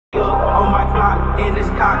On my clock, in this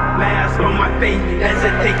cock, mask on my face.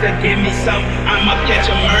 Hesitate to give me some, I'ma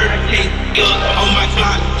catch a murder case. On my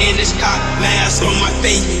clock, in this cock, mask on my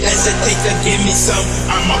face. Hesitate to give me some,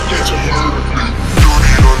 I'ma catch a murder case.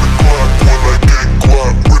 Dirty on the clock when I get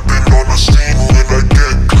guap, whipping on the scene when I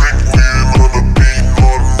get crank, lean on the beat,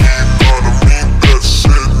 not a mean,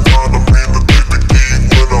 that's it, not a mean to take the key,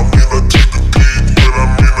 when I mean I take the key, when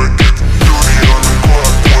I mean I get dirty on the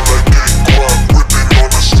clock when I get guap, whipping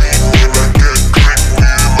on the scene when I get crank,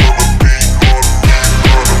 lean on the beat, not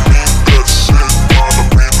a mean, that's it, not a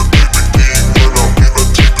mean to take the key, when I mean I take the key, when I mean I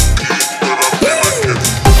get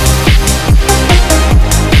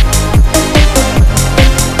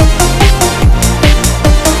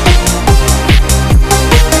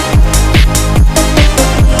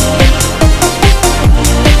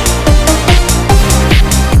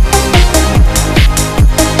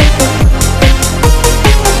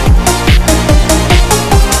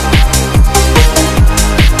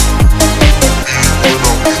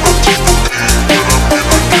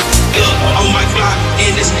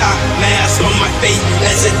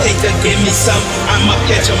hesitate to give me some, I'ma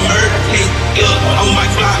catch a murder case. On my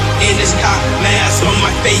clock, in this cock, mask on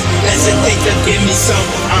my face. Hesitate to give me some,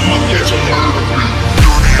 I'ma catch a murder case.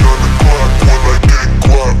 dirty on the clock when I get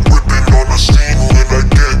guap, whipping on the scene when I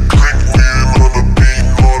get crank, lean on the beat,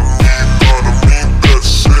 not a mean,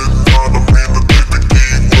 that's it, not a mean to take the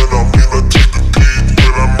key, when I mean I take the key,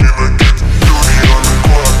 when I mean I get dirty on the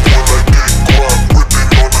clock when I get guap,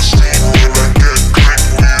 whipping on the scene when I get crank,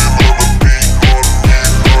 lean on the beat, not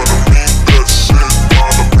a mean, that's it,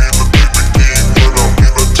 not a mean to take the key, when I mean I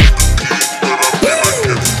take the key,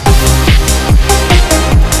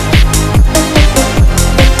 when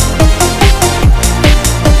I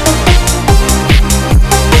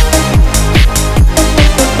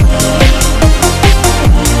mean I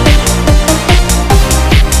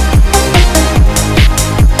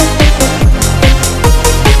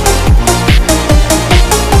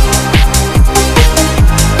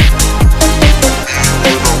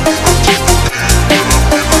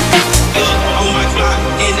on my clock,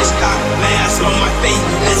 in this cock, mask on my face.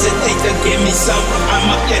 Hesitate to give me some,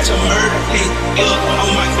 I'ma catch a murder case. On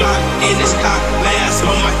my clock, in this cock, mask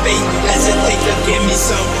on my face. Hesitate to give me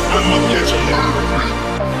some, I'ma catch a murder case.